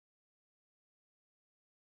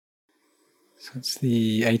So it's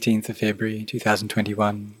the 18th of February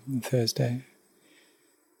 2021, Thursday.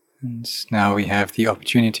 And now we have the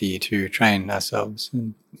opportunity to train ourselves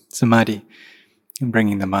in samadhi and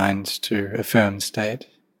bringing the mind to a firm state.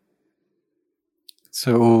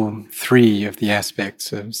 So all three of the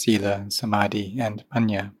aspects of sila, samadhi, and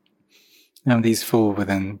panya, these fall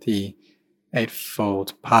within the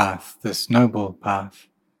Eightfold Path, this noble path.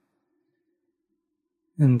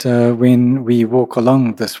 And when we walk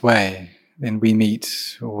along this way, then we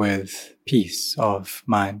meet with peace of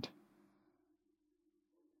mind.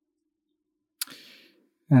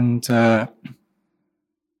 And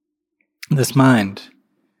this mind,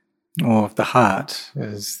 or the heart,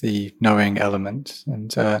 is the knowing element,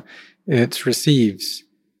 and it receives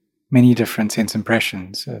many different sense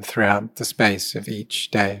impressions throughout the space of each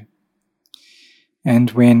day. And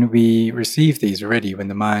when we receive these already, when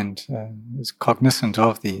the mind is cognizant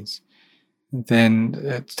of these, then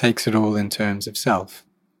it takes it all in terms of self,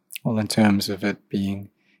 all in terms of it being,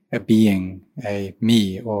 a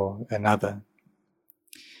me or another.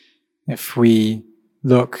 If we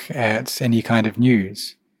look at any kind of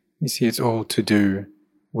news, we see it's all to do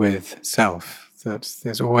with self, that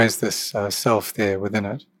there's always this self there within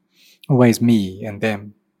it, always me and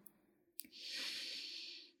them.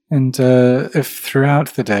 And if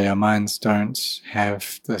throughout the day our minds don't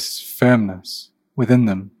have this firmness within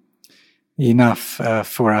them, enough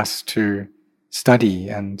for us to study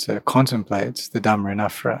and contemplate the Dhamma,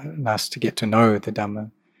 enough for us to get to know the Dhamma,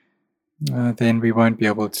 then we won't be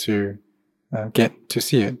able to get to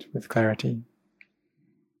see it with clarity.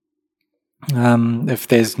 If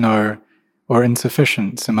there's no or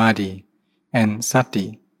insufficient samadhi and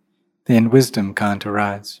sati, then wisdom can't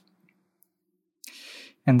arise.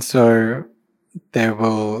 And so there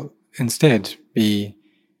will instead be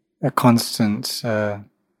a constant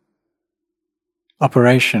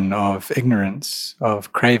operation of ignorance,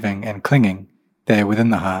 of craving and clinging there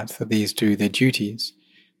within the heart, that these do their duties,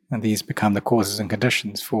 and these become the causes and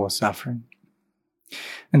conditions for suffering.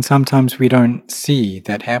 And sometimes we don't see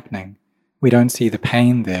that happening. We don't see the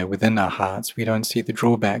pain there within our hearts. We don't see the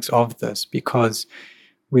drawbacks of this because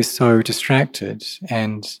we're so distracted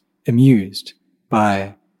and amused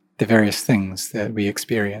by the various things that we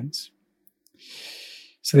experience.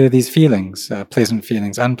 So there are these feelings, pleasant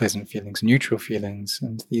feelings, unpleasant feelings, neutral feelings,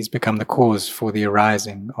 and these become the cause for the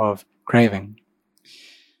arising of craving.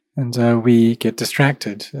 And we get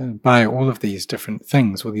distracted by all of these different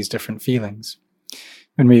things, all these different feelings.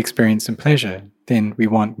 When we experience some pleasure, then we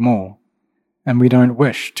want more, and we don't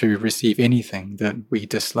wish to receive anything that we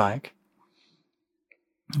dislike.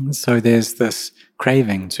 So there's this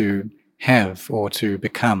craving to have or to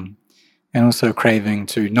become, and also craving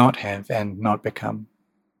to not have and not become.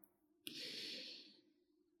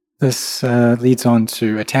 This leads on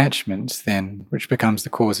to attachment then, which becomes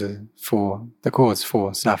the cause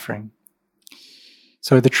for suffering.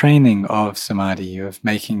 So the training of samadhi, of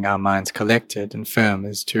making our minds collected and firm,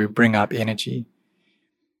 is to bring up energy.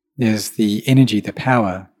 There's the energy, the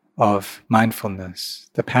power of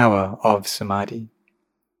mindfulness, the power of samadhi.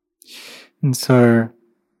 And so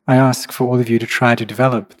I ask for all of you to try to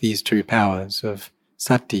develop these two powers of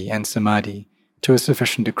sati and samadhi to a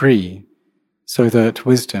sufficient degree so that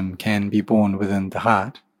wisdom can be born within the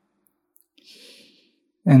heart.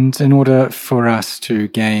 And in order for us to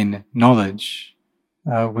gain knowledge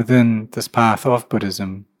within this path of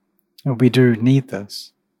Buddhism, we do need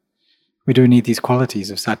this. We do need these qualities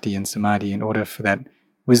of sati and samadhi in order for that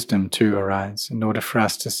wisdom to arise, in order for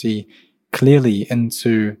us to see clearly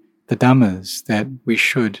into the dhammas that we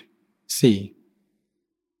should see,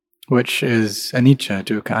 which is anicca,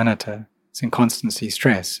 dukkha, anatta. It's inconstancy,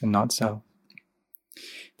 stress, and not self.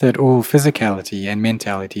 That all physicality and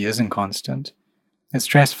mentality is inconstant. It's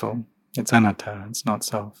stressful, it's anatta, it's not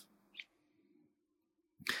self.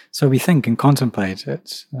 So we think and contemplate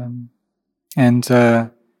it, and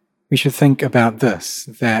we should think about this,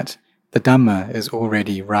 that the Dhamma is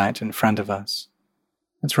already right in front of us.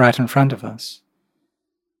 It's right in front of us.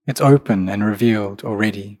 It's open and revealed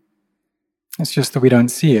already. It's just that we don't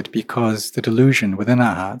see it because the delusion within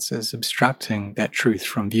our hearts is obstructing that truth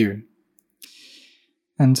from view.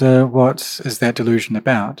 And what is that delusion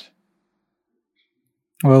about?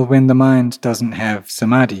 Well, when the mind doesn't have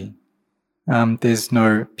samadhi, there's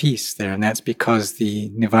no peace there, and that's because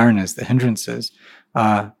the nivaranas, the hindrances,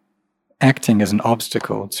 are acting as an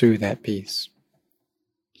obstacle to that peace.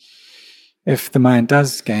 If the mind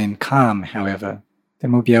does gain calm, however,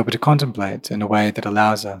 then we'll be able to contemplate in a way that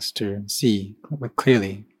allows us to see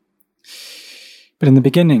clearly. But in the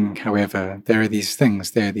beginning, however, there are these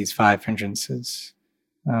things, there are these five hindrances.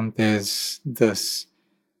 There's this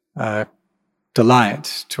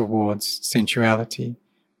delight towards sensuality.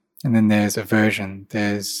 And then there's aversion,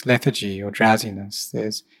 there's lethargy or drowsiness,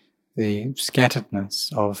 there's the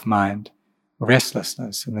scatteredness of mind,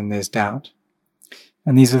 restlessness, and then there's doubt.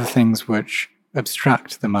 And these are the things which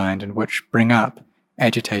obstruct the mind and which bring up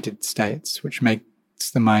agitated states, which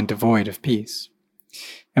makes the mind devoid of peace.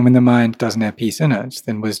 And when the mind doesn't have peace in it,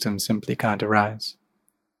 then wisdom simply can't arise.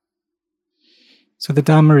 So the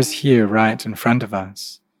Dhamma is here right in front of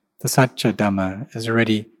us. The Satya Dhamma is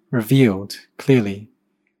already revealed clearly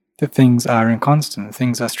that things are inconstant,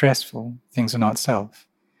 things are stressful, things are not self.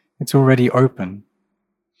 It's already open.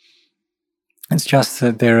 It's just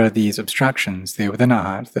that there are these obstructions there within our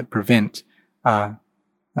heart that prevent our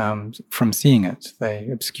from seeing it. They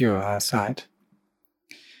obscure our sight.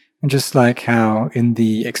 And just like how in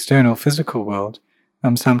the external physical world,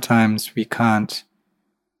 sometimes we can't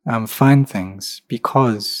find things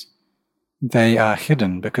because they are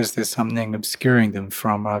hidden, because there's something obscuring them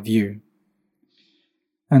from our view.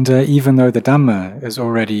 And even though the Dhamma is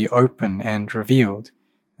already open and revealed,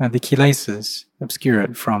 the kilesas obscure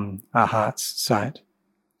it from our heart's sight.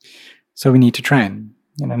 So we need to train.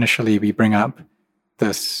 And initially we bring up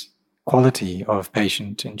this quality of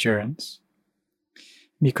patient endurance.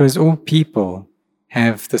 Because all people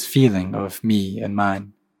have this feeling of me and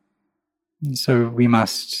mine. And so we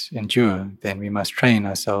must endure, then we must train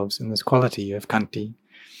ourselves in this quality of khanti.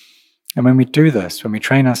 And when we do this, when we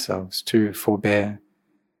train ourselves to forbear,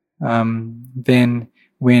 then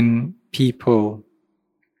when we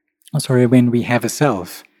have a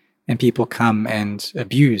self and people come and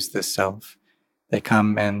abuse this self, they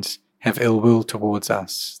come and have ill will towards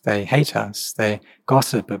us, they hate us, they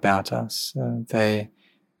gossip about us, they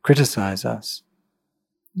criticize us.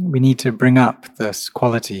 We need to bring up this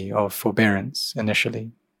quality of forbearance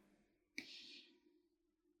initially.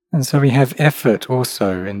 And so we have effort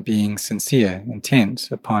also in being sincere, intent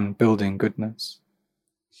upon building goodness.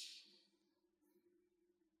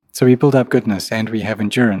 So we build up goodness and we have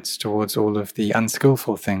endurance towards all of the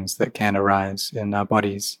unskillful things that can arise in our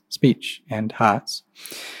bodies, speech, and hearts.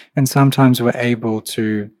 And sometimes we're able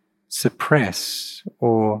to suppress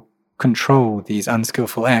or control these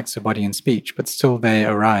unskillful acts of body and speech, but still they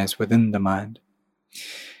arise within the mind.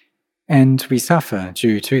 And we suffer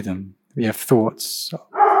due to them. We have thoughts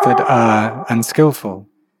that are unskillful,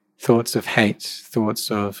 thoughts of hate,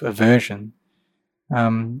 thoughts of aversion,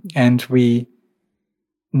 and we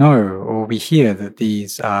know or we hear that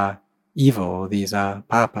these are evil, or these are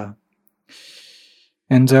papa.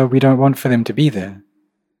 And we don't want for them to be there.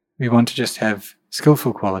 We want to just have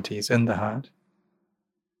skillful qualities in the heart.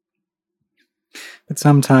 But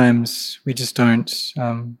sometimes we just don't,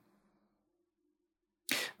 our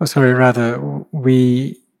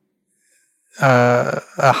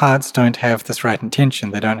hearts don't have this right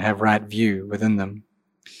intention, they don't have right view within them.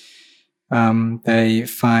 They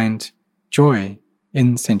find joy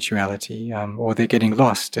in sensuality, or they're getting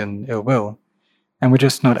lost in ill will, and we're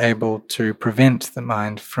just not able to prevent the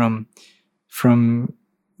mind from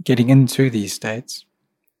getting into these states.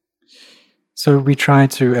 So we try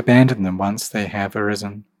to abandon them once they have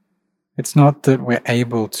arisen. It's not that we're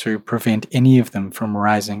able to prevent any of them from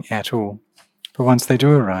arising at all, but once they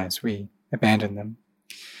do arise, we abandon them.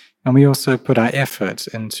 And we also put our effort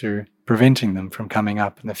into preventing them from coming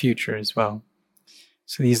up in the future as well.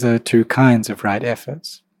 So these are two kinds of right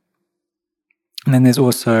efforts. And then there's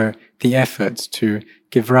also the effort to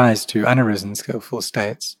give rise to unarisen skillful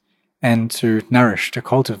states and to nourish, to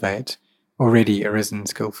cultivate already arisen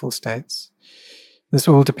skillful states. This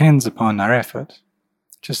all depends upon our effort.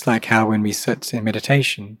 Just like how when we sit in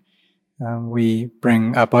meditation, we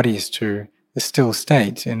bring our bodies to a still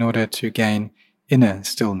state in order to gain inner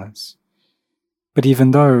stillness. But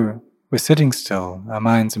even though we're sitting still, our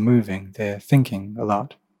minds are moving, they're thinking a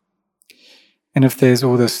lot. And if there's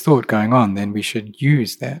all this thought going on, then we should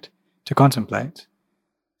use that to contemplate.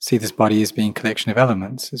 See this body as being a collection of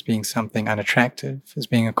elements, as being something unattractive, as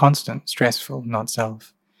being a constant, stressful, not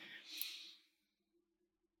self.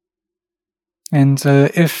 And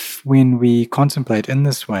if when we contemplate in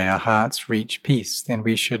this way our hearts reach peace, then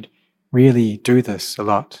we should really do this a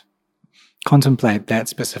lot. Contemplate that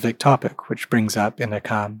specific topic which brings up inner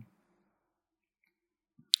calm.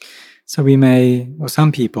 So we may, or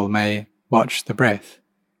some people may, watch the breath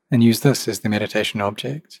and use this as the meditation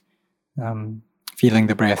object, feeling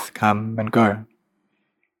the breath come and go.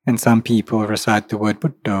 And some people recite the word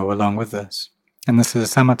Buddha along with this. And this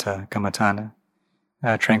is samatha kammatthana,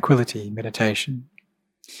 tranquility meditation.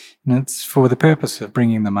 And it's for the purpose of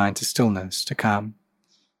bringing the mind to stillness, to calm.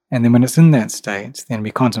 And then when it's in that state, then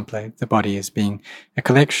we contemplate the body as being a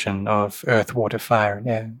collection of earth, water, fire, and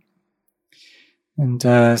air.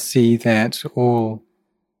 and see that all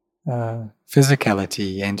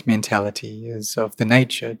physicality and mentality is of the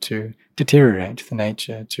nature to deteriorate, the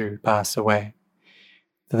nature to pass away.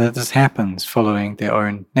 That this happens following their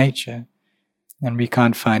own nature, and we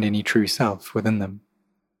can't find any true self within them.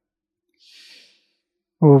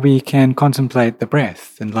 Or we can contemplate the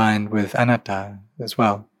breath in line with anatta as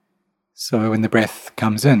well. So when the breath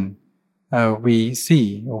comes in, we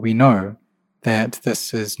see or we know that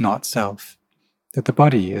this is not self, that the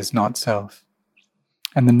body is not self,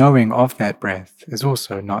 and the knowing of that breath is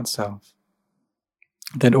also not self,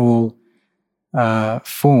 that all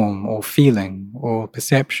form or feeling or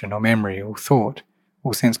perception or memory or thought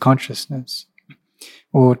or sense consciousness,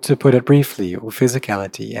 or to put it briefly, or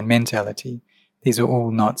physicality and mentality, these are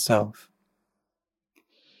all not self.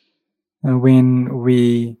 And when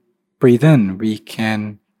we breathe in, we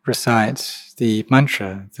can recite the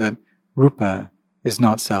mantra that rupa is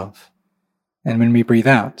not self. And when we breathe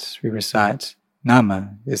out, we recite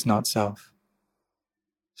nama is not self.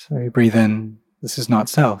 So we breathe in, this is not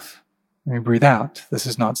self. When we breathe out, this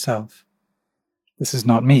is not self. This is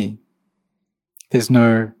not me. There's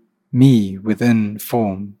no me within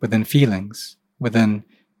form, within feelings, within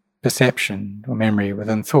perception or memory,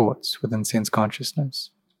 within thoughts, within sense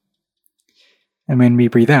consciousness. And when we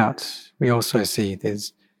breathe out, we also see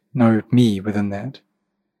there's no me within that.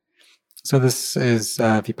 So this is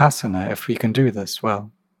vipassana, if we can do this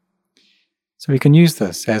well. So we can use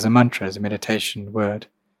this as a mantra, as a meditation word.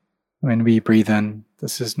 When we breathe in,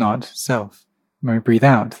 this is not self. When we breathe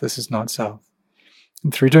out, this is not self.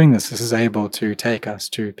 And through doing this is able to take us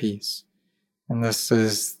to peace. And this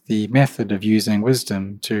is the method of using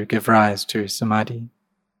wisdom to give rise to samadhi.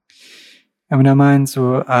 And when our minds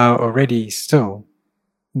are already still,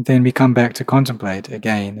 then we come back to contemplate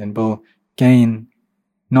again and we'll gain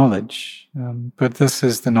knowledge. But this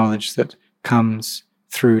is the knowledge that comes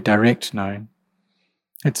through direct knowing.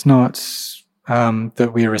 It's not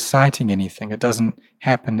that we're reciting anything. It doesn't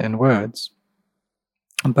happen in words.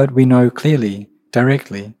 But we know clearly,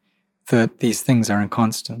 directly, that these things are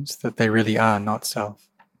inconstant, that they really are not self.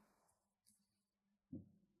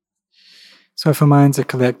 So if our minds are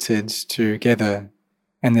collected together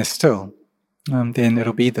and they're still, then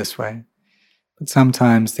it'll be this way. But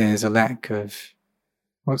sometimes there's a lack of,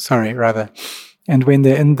 and when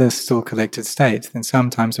they're in this still collected state, then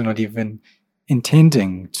sometimes we're not even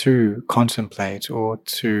intending to contemplate or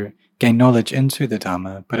to gain knowledge into the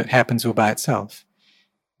Dhamma, but it happens all by itself.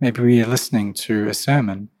 Maybe we are listening to a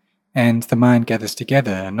sermon and the mind gathers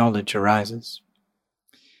together and knowledge arises.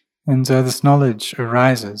 And this knowledge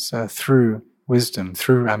arises through wisdom,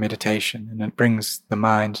 through our meditation, and it brings the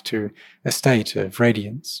mind to a state of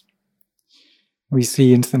radiance. We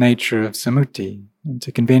see into the nature of samuti,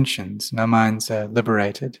 into conventions, and our minds are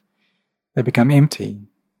liberated. They become empty.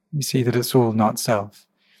 We see that it's all not self.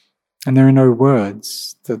 And there are no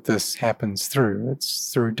words that this happens through.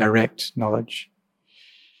 It's through direct knowledge.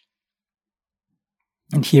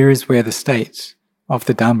 And here is where the state of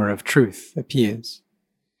the Dhamma of truth appears.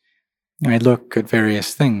 You may look at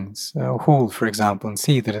various things, a hall, for example, and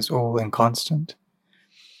see that it's all inconstant.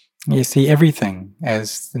 You see everything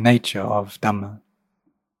as the nature of Dhamma.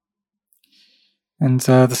 And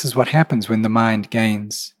this is what happens when the mind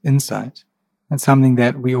gains insight. It's something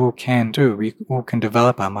that we all can do. We all can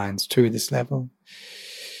develop our minds to this level.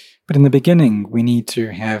 But in the beginning, we need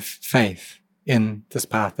to have faith in this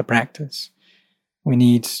path of practice. We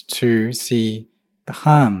need to see the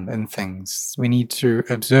harm in things. We need to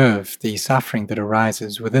observe the suffering that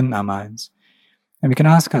arises within our minds. And we can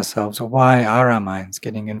ask ourselves, well, why are our minds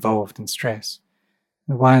getting involved in stress?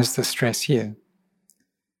 And why is the stress here?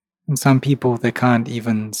 And some people, they can't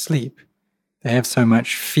even sleep. They have so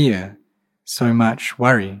much fear, so much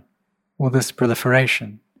worry, all this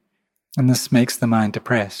proliferation. And this makes the mind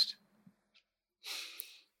depressed.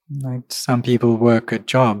 Like some people work a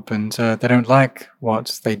job and they don't like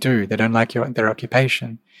what they do. They don't like their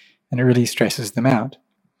occupation, and it really stresses them out.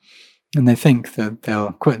 And they think that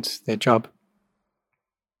they'll quit their job.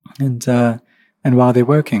 And while they're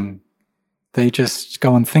working, they just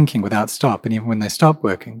go on thinking without stop. And even when they stop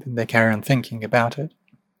working, then they carry on thinking about it.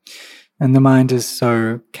 And the mind is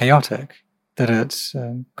so chaotic that it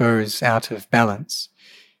goes out of balance.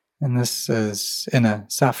 And this is inner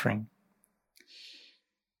suffering.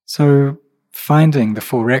 So finding the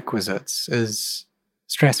four requisites is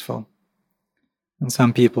stressful. And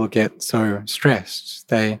some people get so stressed,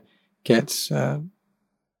 they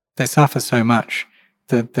suffer so much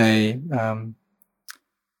that they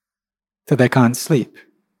can't sleep,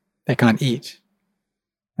 they can't eat,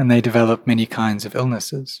 and they develop many kinds of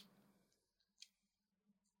illnesses.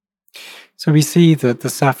 So we see that the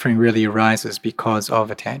suffering really arises because of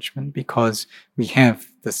attachment, because we have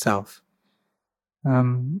the self.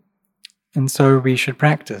 And so we should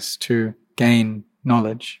practice to gain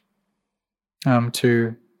knowledge,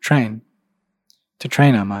 to train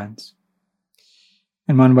our minds.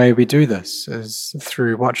 And one way we do this is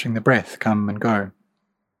through watching the breath come and go.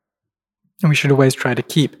 And we should always try to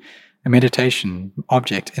keep a meditation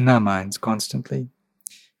object in our minds constantly.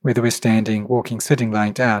 Whether we're standing, walking, sitting,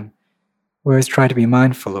 lying down, we always try to be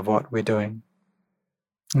mindful of what we're doing.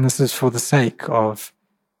 And this is for the sake of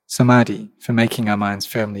samadhi, for making our minds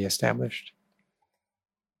firmly established,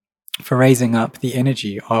 for raising up the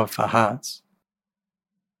energy of our hearts.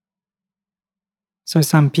 So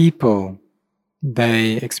some people,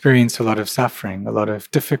 they experience a lot of suffering, a lot of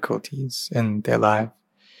difficulties in their life.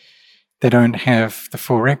 They don't have the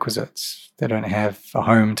four requisites. They don't have a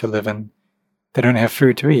home to live in. They don't have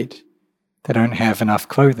food to eat. They don't have enough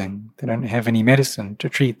clothing. They don't have any medicine to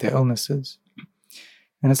treat their illnesses.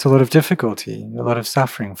 And it's a lot of difficulty, a lot of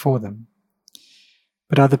suffering for them.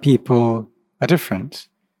 But other people are different.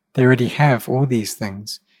 They already have all these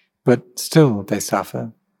things, but still they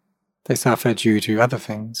suffer. They suffer due to other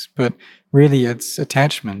things, but really it's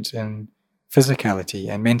attachment and physicality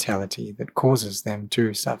and mentality that causes them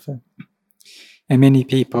to suffer. And many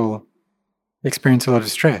people experience a lot of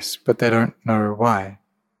stress, but they don't know why.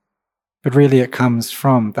 But really it comes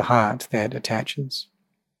from the heart that attaches.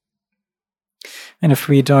 And if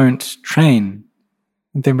we don't train,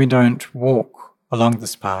 then we don't walk along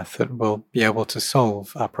this path that will be able to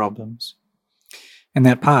solve our problems. And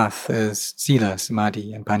that path is sila,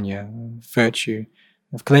 samadhi, and panya, virtue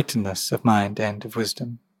of collectedness of mind and of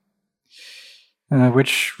wisdom,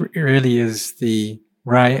 which really is the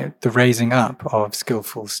raising up of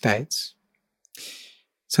skillful states.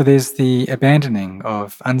 So there's the abandoning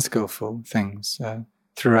of unskillful things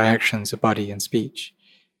through our actions of body and speech.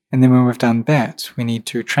 And then when we've done that, we need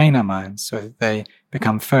to train our minds so that they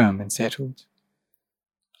become firm and settled.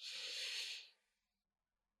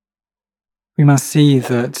 We must see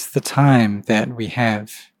that the time that we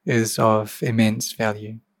have is of immense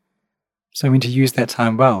value. So we need to use that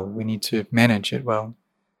time well. We need to manage it well.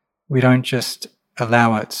 We don't just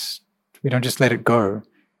we don't just let it go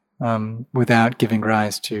without giving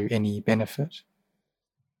rise to any benefit.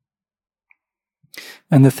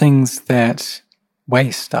 And the things that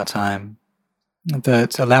waste our time,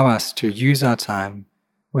 that allow us to use our time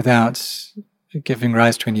without giving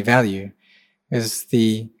rise to any value, is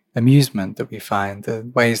the amusement that we find,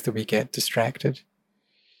 the ways that we get distracted.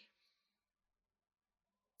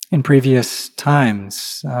 In previous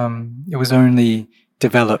times, it was only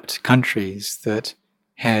developed countries that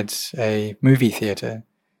had a movie theatre.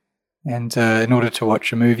 And in order to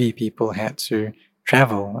watch a movie, people had to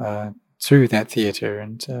travel to that theatre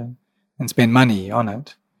and spend money on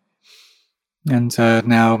it. And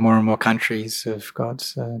now more and more countries have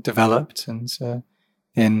got developed, and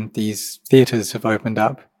then these theatres have opened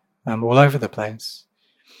up all over the place.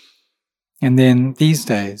 And then these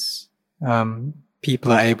days,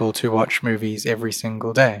 people are able to watch movies every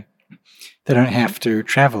single day. They don't have to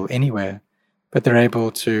travel anywhere, but they're able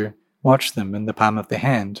to watch them in the palm of their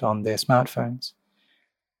hand on their smartphones.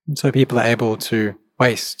 And so people are able to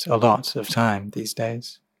waste a lot of time these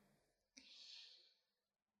days.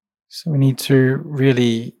 So we need to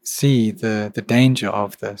really see the danger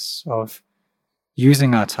of this, of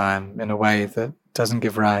using our time in a way that doesn't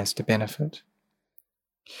give rise to benefit.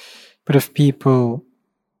 But if people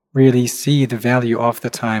really see the value of the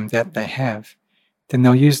time that they have, then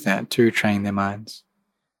they'll use that to train their minds,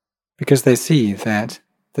 because they see that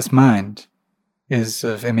this mind is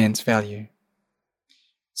of immense value.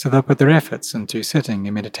 So they'll put their efforts into sitting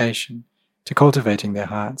in meditation, to cultivating their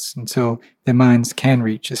hearts until their minds can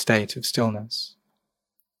reach a state of stillness.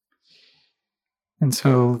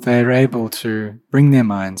 Until they're able to bring their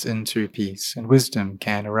minds into peace and wisdom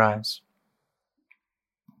can arise.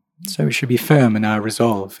 So we should be firm in our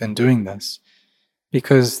resolve in doing this,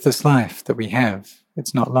 because this life that we have,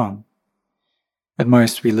 it's not long. At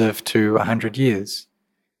most we live to 100 years,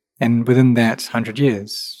 and within that 100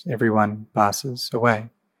 years, everyone passes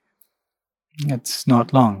away. It's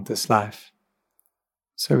not long, this life.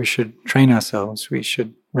 So we should train ourselves, we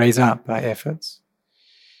should raise up our efforts.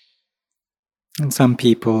 And some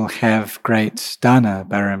people have great dana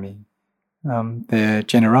barami. Their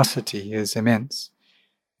generosity is immense.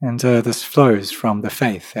 And this flows from the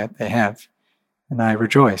faith that they have. And I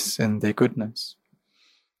rejoice in their goodness.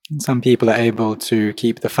 And some people are able to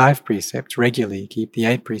keep the 5 precepts regularly, keep the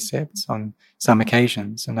 8 precepts on some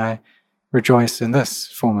occasions. And I rejoice in this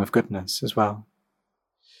form of goodness as well.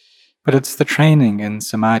 But it's the training in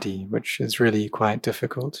samadhi which is really quite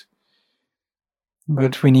difficult.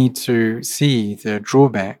 But we need to see the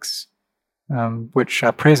drawbacks which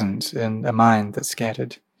are present in a mind that's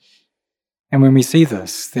scattered. And when we see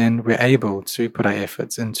this, then we're able to put our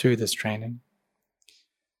efforts into this training.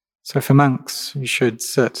 So for monks, we should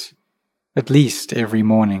sit at least every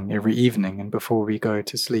morning, every evening, and before we go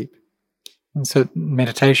to sleep. And sit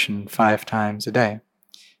meditation 5 times a day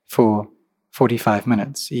for 45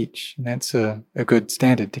 minutes each. And that's a good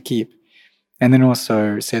standard to keep. And then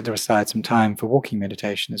also set aside some time for walking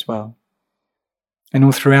meditation as well. And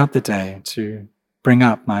all throughout the day to bring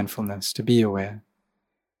up mindfulness, to be aware.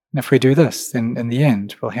 And if we do this, then in the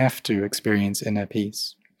end, we'll have to experience inner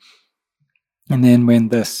peace. And then when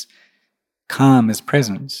this calm is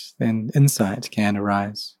present, then insight can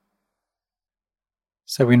arise.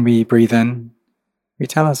 So when we breathe in, we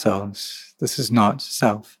tell ourselves, this is not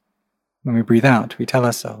self. When we breathe out, we tell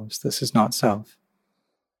ourselves, this is not self.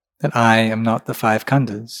 That I am not the 5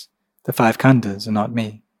 khandhas. The 5 khandhas are not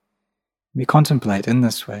me. We contemplate in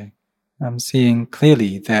this way, seeing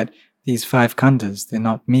clearly that these 5 khandhas, they're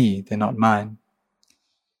not me, they're not mine.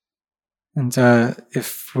 And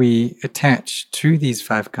if we attach to these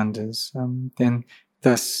 5 khandhas, then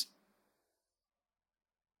this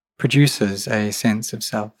produces a sense of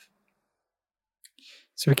self.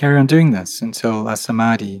 So we carry on doing this until our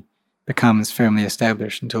samadhi becomes firmly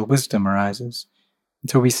established, until wisdom arises,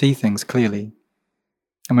 until we see things clearly.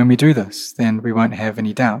 And when we do this, then we won't have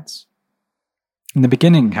any doubts. In the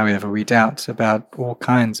beginning, however, we doubt about all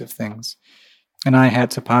kinds of things. And I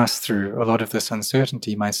had to pass through a lot of this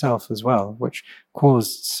uncertainty myself as well, which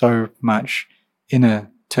caused so much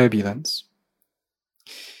inner turbulence.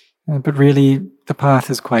 But really, the path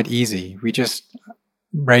is quite easy. We just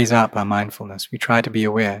raise up our mindfulness. We try to be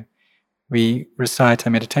aware. We recite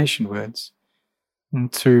our meditation words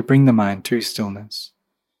and to bring the mind to stillness.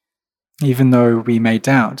 Even though we may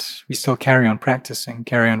doubt, we still carry on practicing,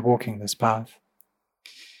 carry on walking this path.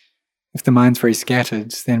 If the mind's very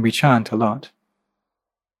scattered, then we chant a lot.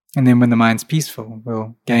 And then when the mind's peaceful,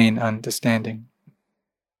 we'll gain understanding.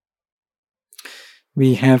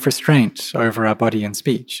 We have restraint over our body and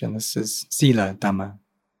speech, and this is Sila Dhamma.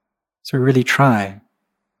 So really try,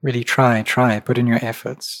 put in your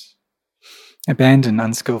efforts. Abandon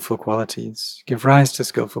unskillful qualities, give rise to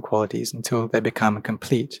skillful qualities until they become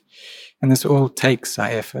complete. And this all takes our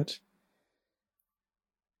effort.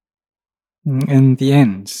 In the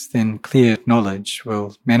end, then clear knowledge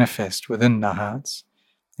will manifest within our hearts,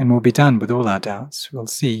 and we'll be done with all our doubts. We'll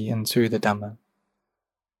see into the Dhamma.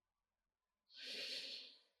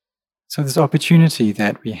 So this opportunity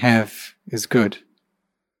that we have is good,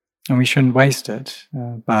 and we shouldn't waste it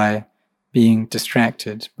by being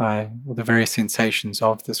distracted by all the various sensations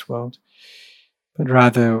of this world, but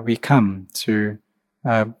rather we come to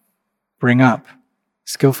bring up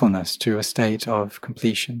skillfulness to a state of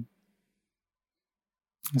completion.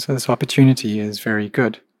 And so this opportunity is very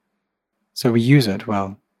good. So we use it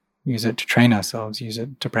well, use it to train ourselves, use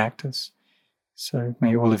it to practice. So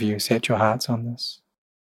may all of you set your hearts on this.